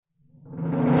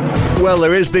Well,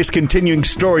 there is this continuing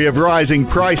story of rising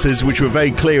prices, which were very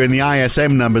clear in the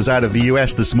ISM numbers out of the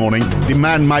US this morning.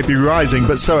 Demand might be rising,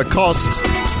 but so are costs.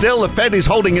 Still, the Fed is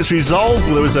holding its resolve.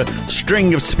 There was a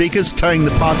string of speakers towing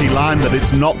the party line that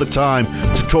it's not the time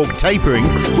to talk tapering.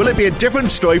 Will it be a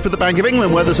different story for the Bank of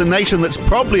England, where there's a nation that's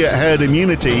probably at herd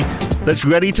immunity that's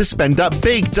ready to spend up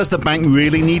big? Does the bank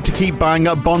really need to keep buying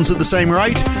up bonds at the same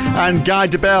rate? And Guy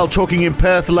Debelle talking in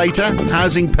Perth later.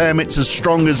 Housing permits as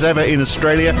strong as ever in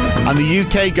Australia. And the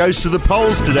UK goes to the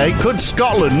polls today. Could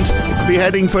Scotland be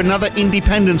heading for another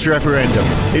independence referendum?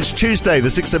 It's Tuesday, the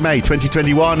 6th of May,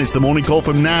 2021. It's the morning call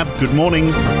from NAB. Good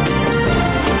morning.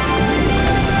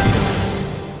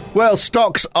 Well,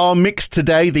 stocks are mixed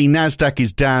today. The Nasdaq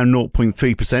is down 0.3%,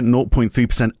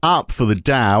 0.3% up for the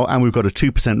Dow, and we've got a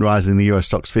 2% rise in the US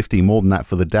Stocks 50, more than that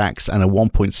for the DAX, and a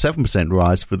 1.7%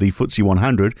 rise for the FTSE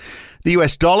 100. The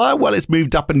US dollar, well, it's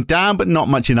moved up and down, but not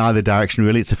much in either direction,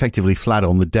 really. It's effectively flat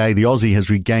on the day. The Aussie has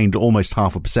regained almost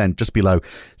 0.5%, just below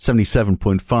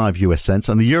 77.5 US cents.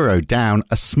 And the euro down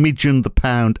a smidgen, the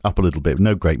pound up a little bit.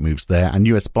 No great moves there. And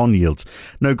US bond yields,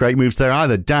 no great moves there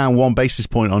either. Down 1 basis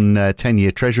point on 10-year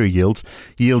Treasury yields.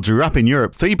 Yields are up in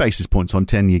Europe, 3 basis points on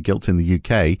 10-year gilts in the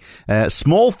UK.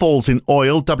 Small falls in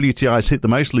oil. WTI has hit the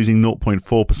most, losing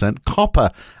 0.4%.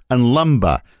 Copper and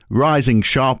lumber rising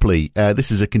sharply.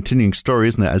 This is a continuing story,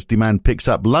 isn't it, as demand picks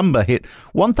up. Lumber hit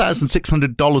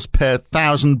 $1,600 per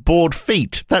 1,000 board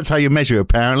feet. That's how you measure it,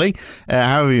 apparently.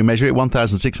 However you measure it,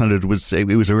 1,600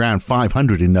 was around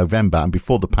 500 in November, and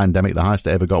before the pandemic, the highest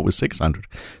it ever got was 600.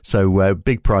 So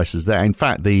big prices there. In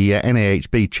fact, the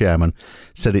NAHB chairman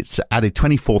said it's added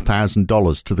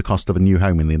 $24,000 to the cost of a new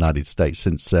home in the United States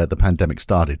since the pandemic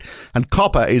started. And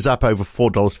copper is up over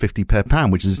 $4.50 per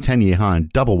pound, which is a 10-year high and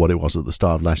double what it was at the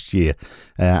start of last year,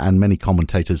 and many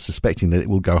commentators suspecting that it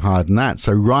will go higher than that.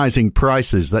 So rising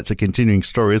prices, that's a continuing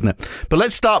story, isn't it? But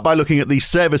let's start by looking at the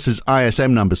services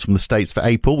ISM numbers from the States for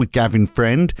April with Gavin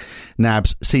Friend,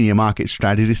 NAB's senior market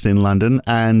strategist in London,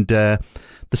 and the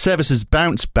services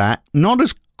bounced back, not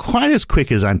as quite as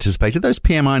quick as anticipated. Those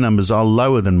PMI numbers are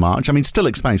lower than March. I mean, still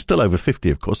expanding, still over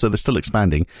 50, of course, so they're still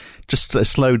expanding. Just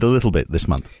slowed a little bit this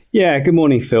month. Yeah, good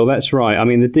morning, Phil. That's right. I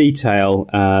mean, the detail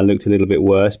looked a little bit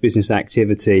worse. Business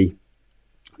activity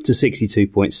to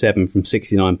 62.7 from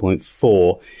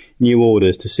 69.4. New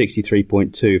orders to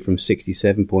 63.2 from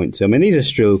 67.2. I mean, these are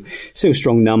still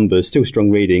strong numbers, still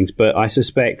strong readings, but I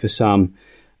suspect for some,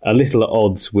 a little at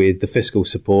odds with the fiscal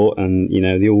support and, you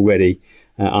know, the already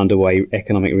underway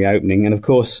economic reopening. And of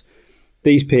course,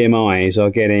 these PMIs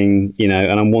are getting, you know,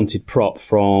 an unwanted prop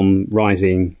from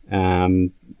rising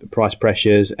price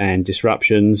pressures and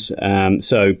disruptions.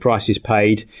 So prices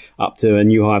paid up to a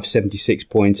new high of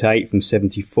 76.8 from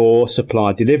 74.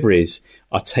 Supply deliveries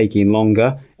are taking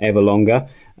longer, ever longer,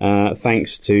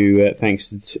 thanks to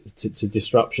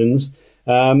disruptions.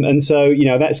 And so, you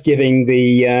know, that's giving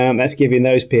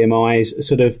those PMIs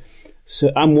sort of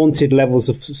unwanted levels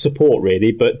of support,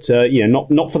 really, but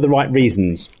not for the right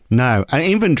reasons. No, and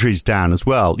inventory's down as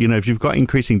well. You know, if you've got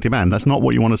increasing demand, that's not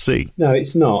what you want to see. No,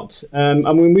 it's not. I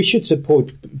mean, we should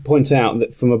point out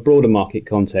that from a broader market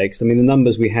context, I mean, the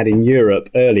numbers we had in Europe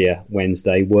earlier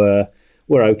Wednesday were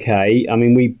okay. I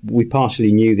mean, we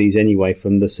partially knew these anyway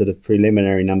from the sort of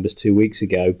preliminary numbers 2 weeks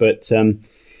ago, but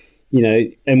you know,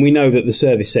 and we know that the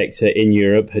service sector in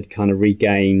Europe had kind of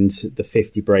regained the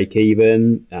 50 break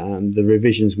even. The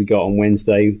revisions we got on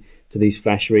Wednesday to these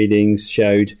flash readings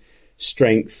showed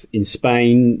strength in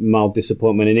Spain, mild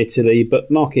disappointment in Italy. But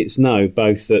markets know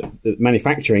both that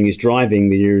manufacturing is driving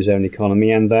the Eurozone economy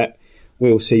and that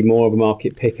we'll see more of a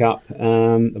market pickup,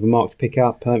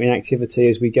 in activity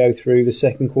as we go through the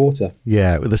second quarter.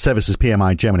 Yeah, the services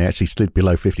PMI in Germany actually slid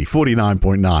below 50,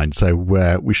 49.9. So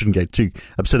we shouldn't get too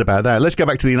upset about that. Let's go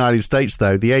back to the United States,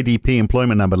 though. The ADP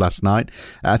employment number last night,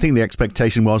 I think the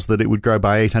expectation was that it would grow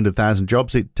by 800,000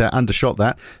 jobs. It undershot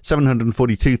that,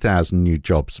 742,000 new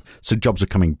jobs. So jobs are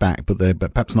coming back, but they're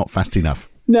perhaps not fast enough.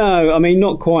 No, I mean,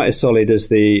 not quite as solid as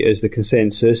the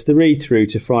consensus. The read-through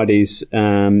to Friday's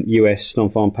US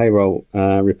non-farm payroll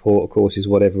report, of course, is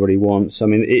what everybody wants. I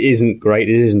mean, it isn't great.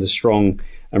 It isn't a strong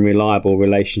and reliable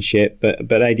relationship, but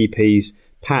ADP's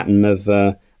pattern of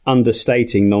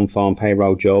understating non-farm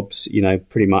payroll jobs, you know,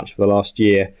 pretty much for the last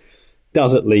year,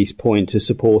 does at least point to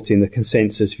supporting the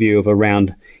consensus view of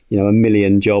around 1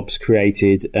 million jobs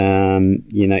created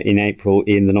in April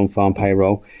in the non-farm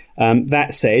payroll.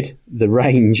 That said, the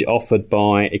range offered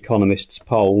by economists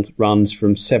polled runs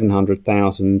from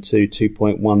 700,000 to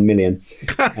 2.1 million.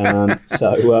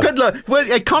 Good luck.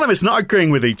 Well, economists not agreeing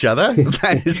with each other.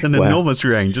 That is an enormous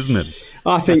range, isn't it?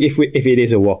 I think if it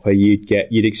is a whopper, you'd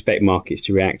expect markets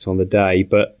to react on the day,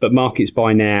 but markets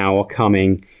by now are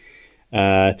coming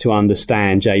to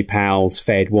understand Jay Powell's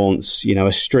Fed wants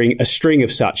a string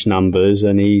of such numbers,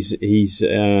 and he's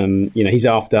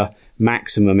after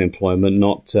maximum employment,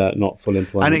 not full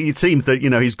employment. And it seems that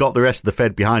he's got the rest of the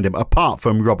Fed behind him, apart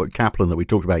from Robert Kaplan that we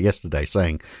talked about yesterday,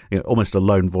 saying almost a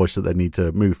lone voice that they need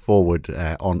to move forward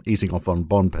on easing off on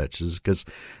bond purchases. Because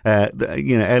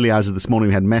early hours of this morning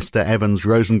we had Mester, Evans,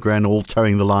 Rosengren all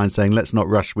towing the line, saying let's not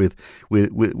rush with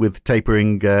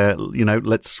tapering.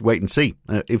 Let's wait and see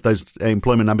if those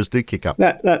employment numbers do kick up.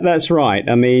 That's right.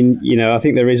 I mean, I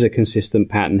think there is a consistent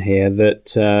pattern here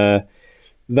that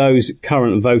those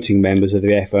current voting members of the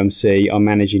FOMC are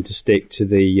managing to stick to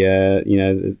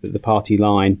the party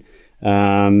line,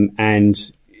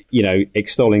 and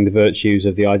extolling the virtues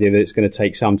of the idea that it's going to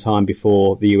take some time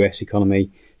before the US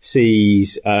economy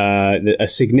sees a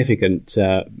significant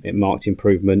marked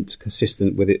improvement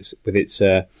consistent with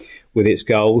its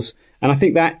goals. And I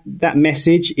think that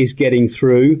message is getting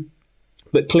through.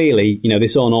 But clearly,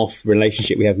 this on-off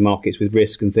relationship we have in markets with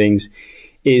risk and things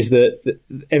is that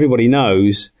everybody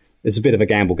knows there's a bit of a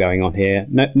gamble going on here.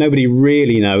 Nobody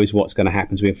really knows what's going to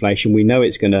happen to inflation. We know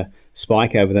it's going to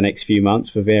spike over the next few months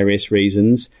for various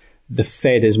reasons. The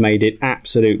Fed has made it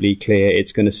absolutely clear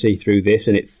it's going to see through this,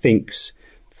 and it thinks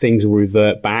things will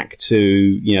revert back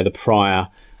to the prior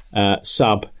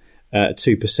sub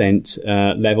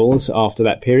 2% levels after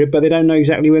that period, but they don't know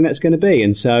exactly when that's going to be.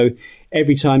 And so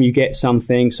every time you get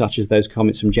something such as those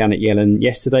comments from Janet Yellen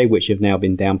yesterday, which have now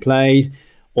been downplayed,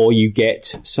 or you get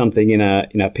something in a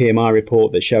PMI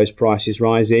report that shows prices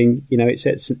rising, it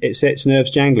sets nerves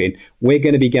jangling. We're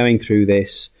going to be going through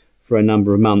this for a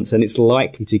number of months, and it's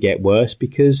likely to get worse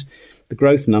because the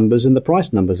growth numbers and the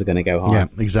price numbers are going to go higher.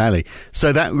 Yeah, exactly.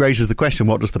 So that raises the question,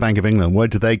 what does the Bank of England, where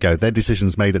do they go? Their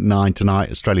decision's made at 9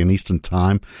 tonight, Australian Eastern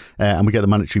Time, and we get the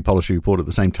monetary policy report at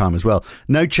the same time as well.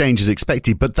 No change is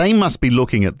expected, but they must be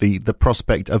looking at the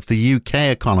prospect of the UK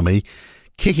economy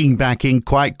kicking back in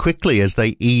quite quickly as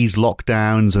they ease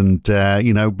lockdowns and,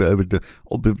 the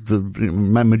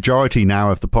majority now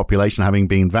of the population having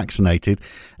been vaccinated.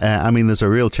 There's a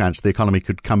real chance the economy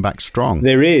could come back strong.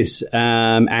 There is.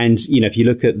 If you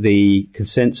look at the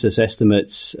consensus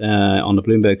estimates on the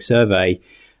Bloomberg survey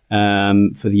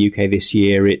for the UK this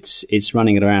year, it's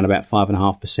running at around about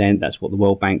 5.5%. That's what the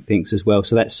World Bank thinks as well.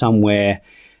 So that's somewhere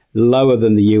lower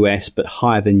than the US, but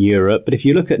higher than Europe. But if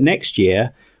you look at next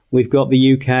year, we've got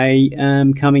the UK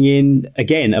coming in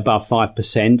again above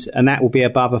 5%, and that will be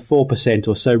above a 4%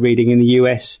 or so reading in the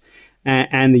US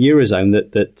and the Eurozone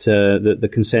that the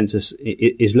consensus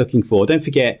is looking for. Don't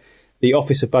forget the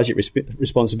Office of Budget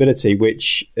Responsibility,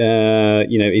 which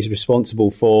is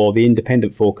responsible for the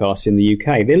independent forecasts in the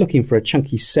UK. They're looking for a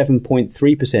chunky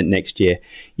 7.3% next year.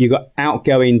 You've got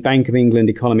outgoing Bank of England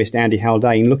economist Andy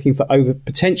Haldane looking for over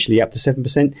potentially up to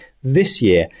 7% this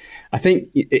year. I think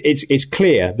it's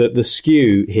clear that the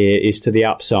skew here is to the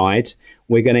upside.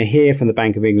 We're going to hear from the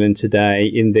Bank of England today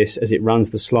in this as it runs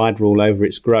the slide rule over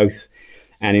its growth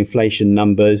and inflation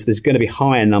numbers. There's going to be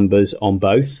higher numbers on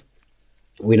both.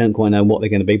 We don't quite know what they're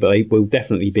going to be, but they will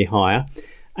definitely be higher.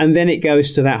 And then it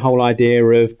goes to that whole idea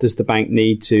of, does the bank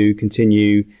need to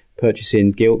continue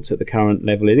purchasing gilts at the current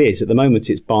level it is? At the moment,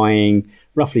 it's buying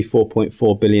roughly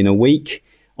 4.4 billion a week.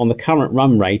 On the current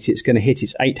run rate, it's going to hit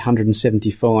its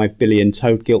 875 billion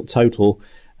gilt total,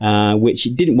 which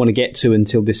it didn't want to get to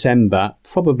until December,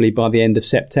 probably by the end of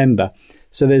September.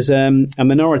 So there's a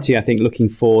minority, I think, looking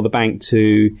for the bank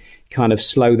to kind of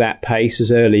slow that pace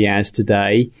as early as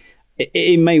today.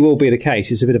 It may well be the case.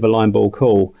 It's a bit of a line ball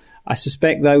call. I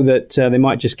suspect, though, that they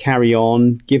might just carry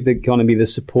on, give the economy the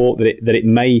support that it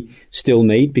may still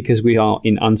need because we are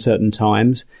in uncertain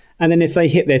times. And then if they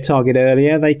hit their target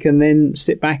earlier, they can then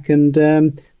sit back and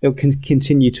they'll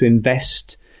continue to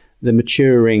invest the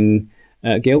maturing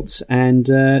gilts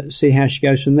and see how she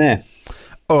goes from there.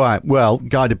 All right. Well,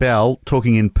 Guy Debelle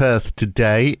talking in Perth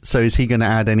today. So is he going to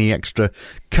add any extra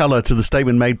colour to the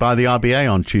statement made by the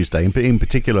RBA on Tuesday, in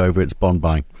particular over its bond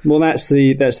buying? Well, that's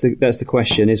the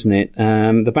question, isn't it?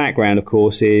 The background, of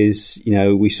course, is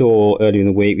we saw earlier in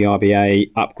the week the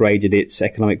RBA upgraded its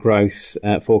economic growth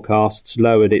forecasts,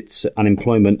 lowered its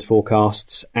unemployment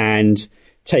forecasts, and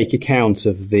take account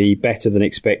of the better than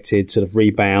expected sort of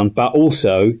rebound, but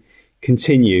also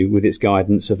continue with its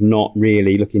guidance of not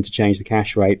really looking to change the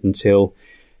cash rate until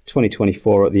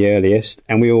 2024 at the earliest.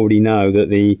 And we already know that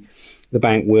the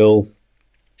bank will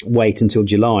wait until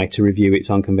July to review its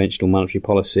unconventional monetary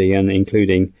policy, and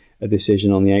including a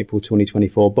decision on the April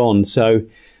 2024 bond. So,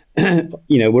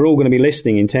 we're all going to be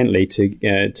listening intently to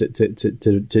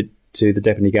the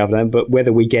Deputy Governor, but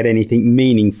whether we get anything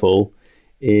meaningful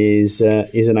is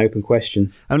an open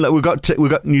question. And look, we've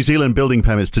got New Zealand building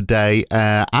permits today.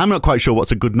 I'm not quite sure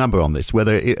what's a good number on this.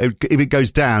 Whether if it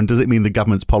goes down, does it mean the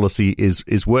government's policy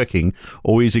is working,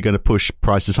 or is it going to push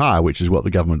prices higher, which is what the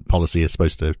government policy is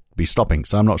supposed to be stopping?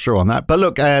 So I'm not sure on that. But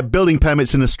look, building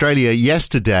permits in Australia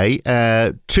yesterday,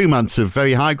 2 months of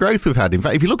very high growth we've had. In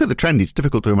fact, if you look at the trend, it's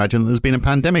difficult to imagine that there's been a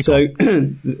pandemic. So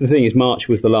the thing is, March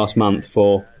was the last month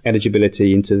for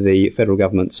eligibility into the federal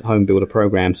government's home builder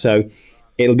program. So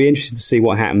it'll be interesting to see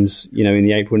what happens, in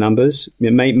the April numbers.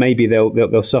 Maybe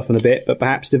they'll soften a bit, but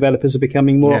perhaps developers are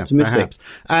becoming more optimistic.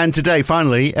 Perhaps. And today,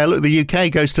 finally, look, the UK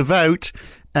goes to vote.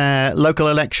 Local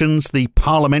elections, the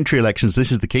parliamentary elections.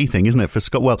 This is the key thing, isn't it? For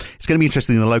Scott, well, it's going to be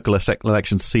interesting in the local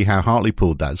elections to see how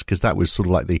Hartlepool does, because that was sort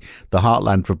of like the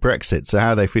heartland for Brexit. So how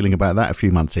are they feeling about that a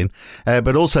few months in?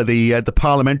 But also the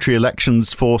parliamentary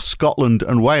elections for Scotland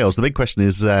and Wales. The big question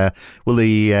is, will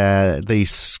the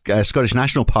Scottish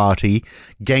National Party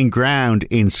gain ground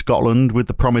in Scotland with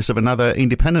the promise of another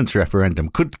independence referendum?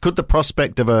 Could the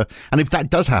prospect of and if that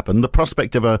does happen, the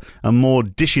prospect of a more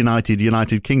disunited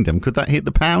United Kingdom, could that hit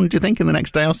the pound, do you think, in the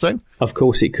next day or so? Of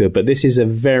course it could, but this is a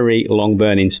very long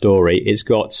burning story. It's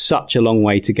got such a long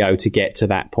way to go to get to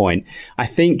that point. I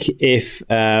think when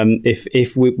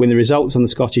the results on the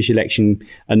Scottish election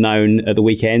are known at the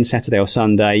weekend, Saturday or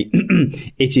Sunday,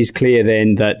 it is clear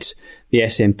then that the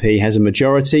SNP has a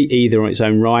majority, either on its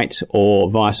own right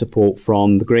or via support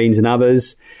from the Greens and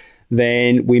others.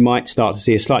 Then we might start to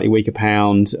see a slightly weaker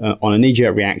pound on a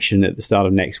knee-jerk reaction at the start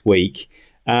of next week.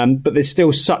 But there's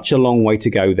still such a long way to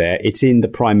go there. It's in the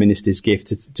Prime Minister's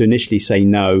gift to initially say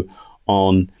no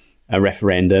on a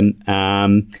referendum.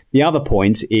 The other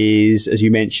point is, as you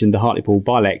mentioned, the Hartlepool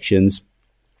by-elections.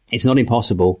 It's not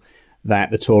impossible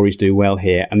that the Tories do well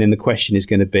here. And then the question is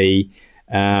going to be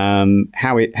how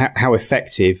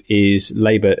effective is the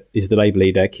Labour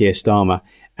leader, Keir Starmer.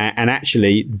 And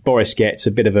actually, Boris gets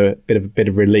a bit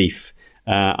of relief,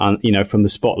 from the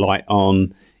spotlight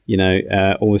on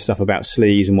all the stuff about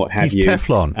sleaze and what have you. He's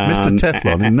Teflon, Mr.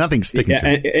 Teflon, and nothing's sticking to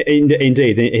him.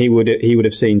 Indeed, he would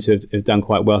have seen to have done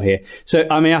quite well here. So,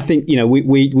 I mean, I think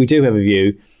we do have a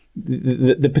view.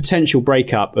 The potential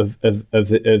breakup of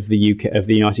the UK, of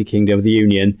the United Kingdom, of the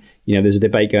Union. There's a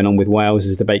debate going on with Wales.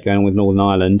 There's a debate going on with Northern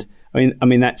Ireland. I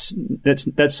mean that's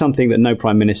something that no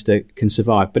Prime Minister can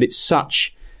survive. But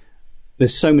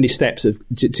there's so many steps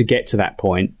to get to that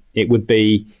point. It would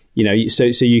be. So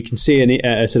you can see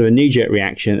a sort of a knee-jerk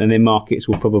reaction, and then markets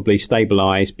will probably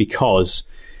stabilise because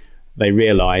they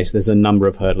realise there's a number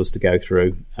of hurdles to go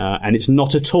through, and it's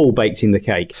not at all baked in the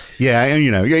cake. Yeah,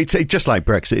 it's just like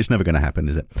Brexit. It's never going to happen,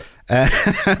 is it?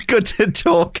 Good to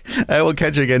talk. We'll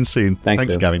catch you again soon.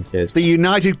 Thanks Gavin. Cheers. The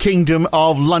United Kingdom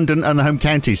of London and the home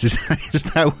counties is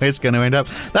that where it's going to end up.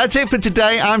 That's it for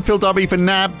today. I'm Phil Dobby for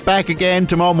NAB. Back again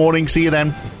tomorrow morning. See you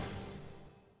then.